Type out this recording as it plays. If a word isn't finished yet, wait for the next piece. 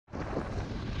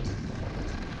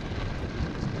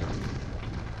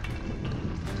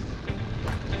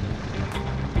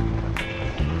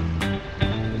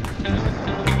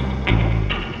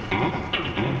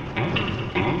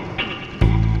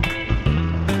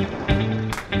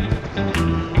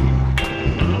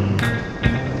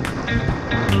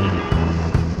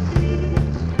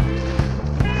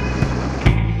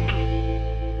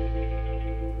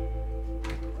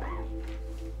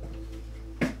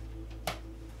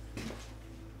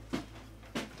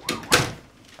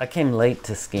I came late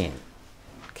to skiing.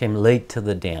 Came late to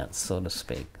the dance, so to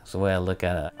speak. That's the way I look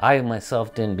at it. I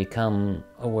myself didn't become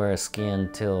aware of skiing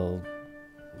until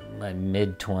my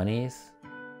mid-20s.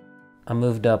 I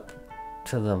moved up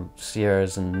to the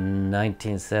Sierras in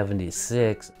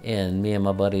 1976, and me and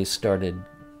my buddies started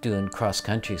doing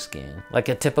cross-country skiing. Like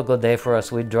a typical day for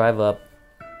us, we'd drive up,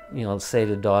 you know, say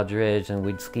to Dodge Ridge, and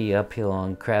we'd ski uphill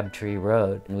on Crabtree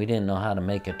Road. And we didn't know how to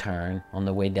make a turn. On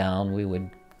the way down, we would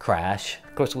crash.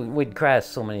 Of course, we'd crash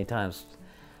so many times,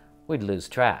 we'd lose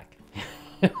track.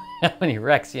 How many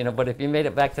wrecks, you know, but if you made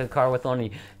it back to the car with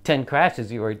only 10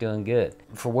 crashes, you were doing good.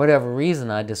 For whatever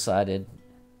reason, I decided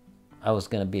I was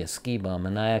gonna be a ski bum,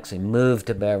 and I actually moved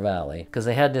to Bear Valley because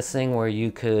they had this thing where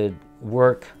you could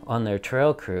work on their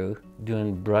trail crew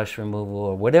doing brush removal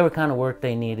or whatever kind of work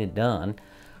they needed done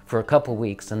for a couple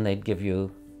weeks, and they'd give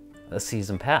you a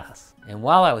season pass. And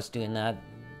while I was doing that,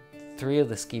 3 of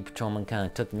the ski patrolmen kind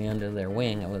of took me under their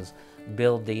wing. It was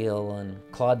Bill Deal and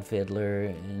Claude Fiddler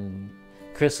and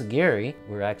Chris Aguirre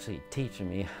were actually teaching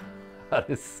me how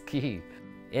to ski,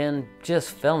 and just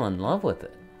fell in love with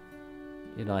it.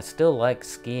 You know, I still like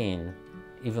skiing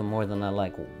even more than I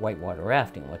like whitewater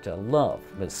rafting, which I love,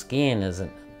 but skiing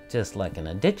isn't just like an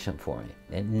addiction for me.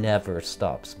 It never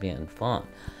stops being fun.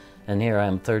 And here I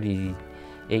am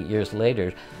 38 years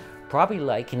later, probably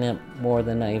liking it more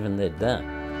than I even did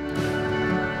then.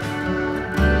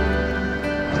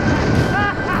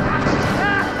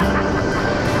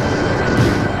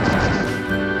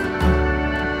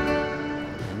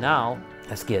 Now,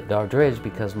 I ski at Dodge Ridge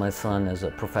because my son is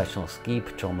a professional ski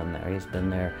patrolman there. He's been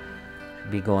there,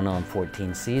 be going on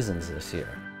 14 seasons this year.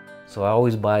 So I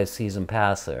always buy a season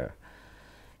pass there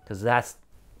because that's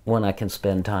when I can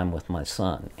spend time with my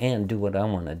son and do what I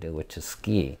want to do, which is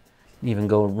ski. Even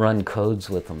go run codes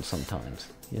with him sometimes.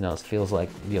 You know, it feels like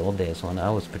the old days when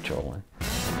I was patrolling.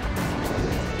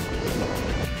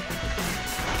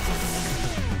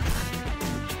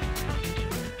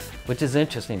 Which is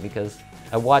interesting because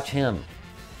I watch him,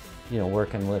 you know,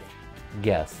 working with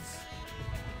guests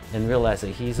and realize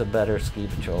that he's a better ski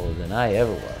patroller than I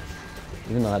ever was.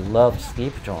 Even though I loved ski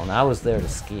patrolling, I was there to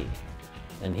ski,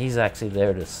 and he's actually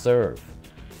there to serve.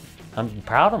 I'm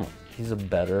proud of him. He's a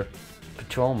better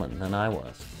patrolman than I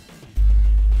was.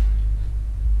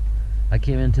 I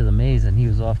came into the maze and he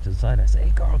was off to the side. I said,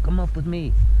 "Hey Carl, come up with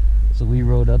me." So we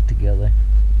rode up together.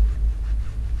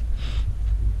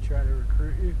 Try to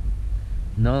recruit you?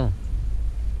 No.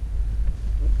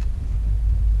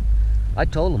 I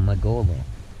told him my goal though.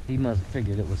 He must have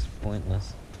figured it was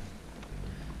pointless.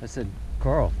 I said,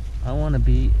 "Carl, I want to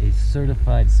be a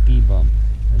certified ski bum.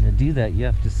 And to do that, you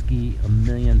have to ski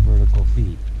 1,000,000 vertical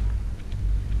feet."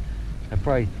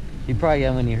 He probably,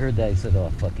 when he heard that, he said, "Oh,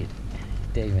 fuck it.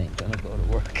 Dave ain't gonna go to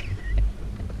work."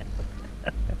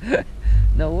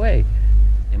 No way.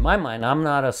 In my mind, I'm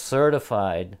not a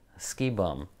certified ski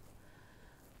bum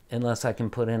unless I can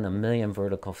put in 1,000,000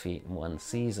 vertical feet in one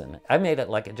season. I made it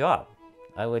like a job.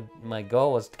 My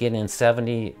goal was to get in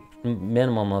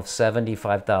minimum of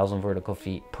 75,000 vertical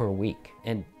feet per week.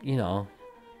 And, you know,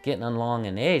 getting along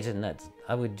in age, and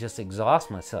I would just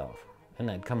exhaust myself. And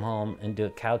I'd come home and do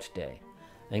a couch day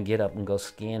and get up and go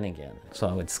skiing again. So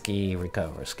I would ski,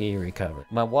 recover, ski, recover.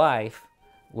 My wife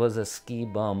was a ski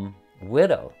bum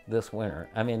widow this winter.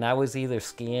 I mean, I was either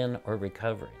skiing or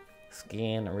recovering.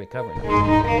 Skiing or recovering.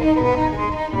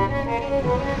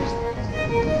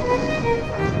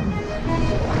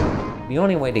 The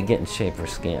only way to get in shape for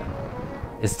skiing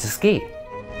is to ski.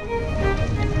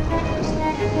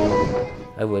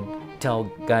 I would tell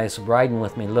guys riding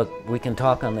with me, "Look, we can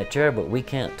talk on the chair, but we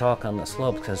can't talk on the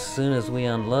slope because as soon as we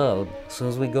unload, as soon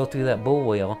as we go through that bull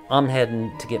wheel, I'm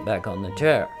heading to get back on the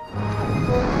chair."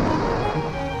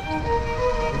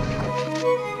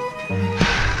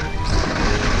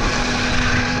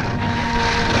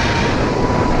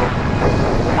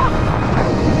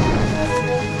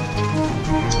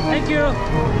 Thank you.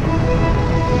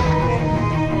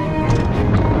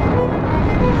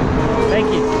 Thank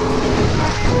you.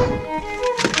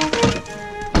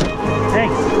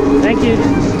 Thanks. Thank you.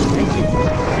 Thank you.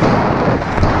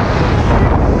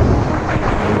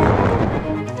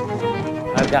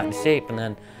 I've gotten shape, and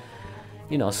then,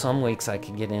 you know, some weeks I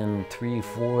could get in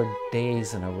 3-4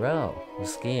 days in a row of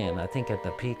skiing. I think at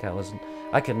the peak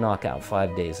I could knock out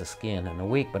 5 days of skiing in a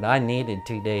week, but I needed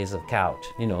 2 days of couch,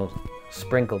 you know,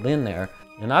 sprinkled in there.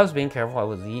 And I was being careful. I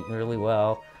was eating really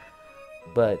well,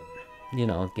 but, you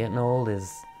know, getting old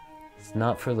it's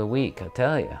not for the weak, I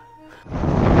tell you.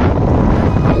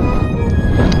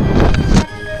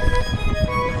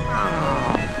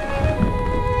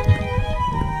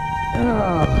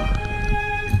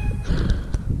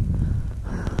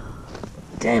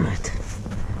 Damn it.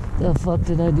 The fuck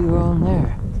did I do wrong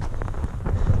there?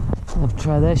 I'll have to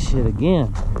try that shit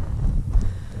again.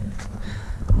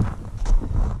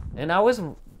 And I was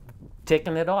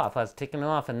ticking it off. I was ticking it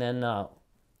off, and then,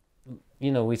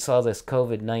 you know, we saw this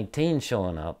COVID-19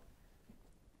 showing up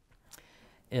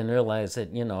and realized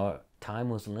that, you know,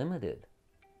 time was limited.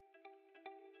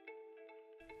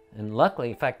 And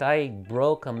luckily, in fact, I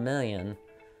broke 1 million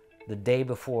the day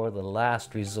before the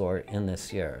last resort in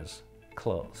this year's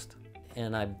closed.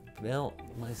 And I built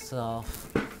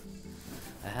myself,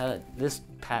 I had this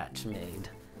patch made.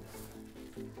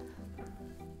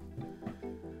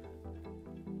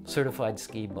 Certified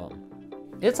ski bum.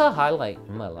 It's a highlight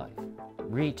in my life.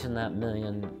 Reaching that 1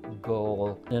 million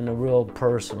goal in a real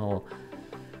personal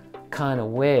kind of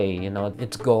way, you know,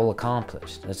 it's goal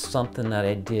accomplished. It's something that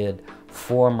I did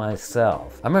for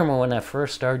myself. I remember when I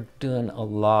first started doing a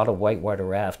lot of whitewater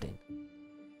rafting.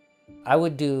 I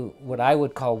would do what I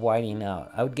would call whiting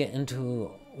out. I would get into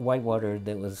whitewater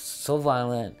that was so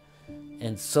violent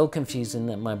and so confusing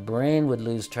that my brain would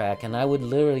lose track, and I would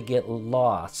literally get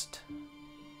lost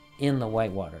in the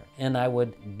whitewater, and I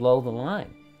would blow the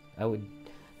line.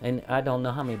 And I don't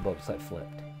know how many boats I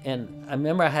flipped. And I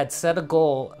remember I had set a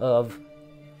goal of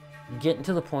getting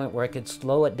to the point where I could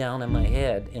slow it down in my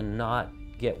head and not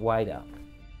get white out.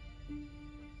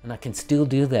 And I can still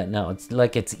do that now. It's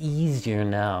like it's easier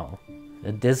now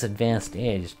at this advanced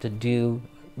age to do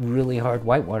really hard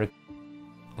whitewater.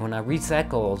 When I reached that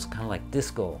goal, it's kind of like this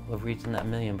goal of reaching that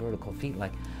 1 million vertical feet.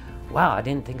 Like, wow, I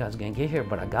didn't think I was gonna get here,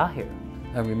 but I got here.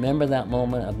 I remember that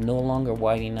moment of no longer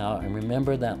whiting out. I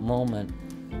remember that moment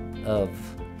of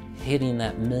hitting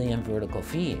that 1 million vertical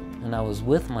feet. And I was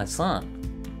with my son.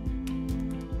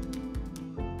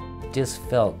 It just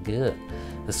felt good.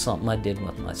 It's something I did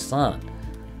with my son.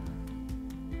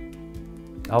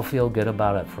 I'll feel good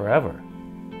about it forever.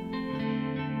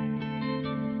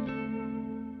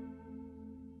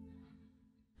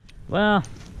 Well,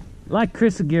 like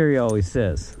Chris Aguirre always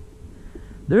says,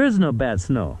 there is no bad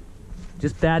snow,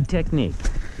 just bad technique.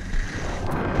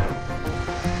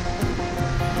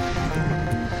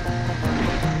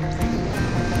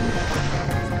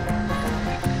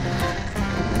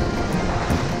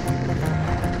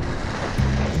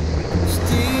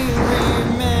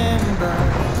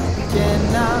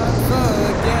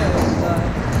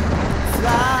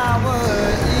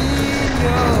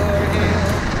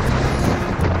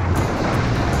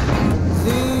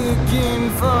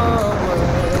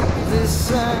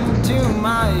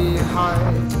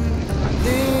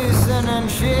 Listen and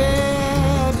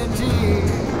shed a tear,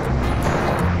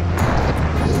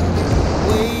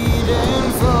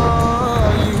 waiting for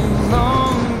you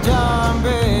long time,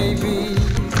 baby.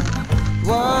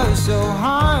 Was so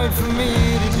hard for me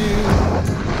to do.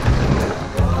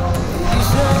 You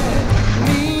said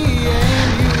me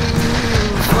and you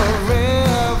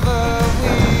forever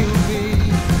will be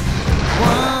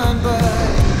one, but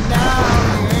now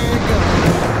you're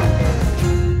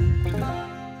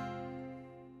gone.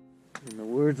 In the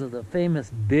words of the famous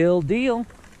Bill Deal,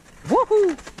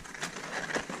 woohoo!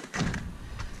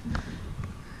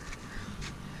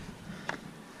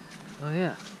 Oh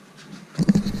yeah.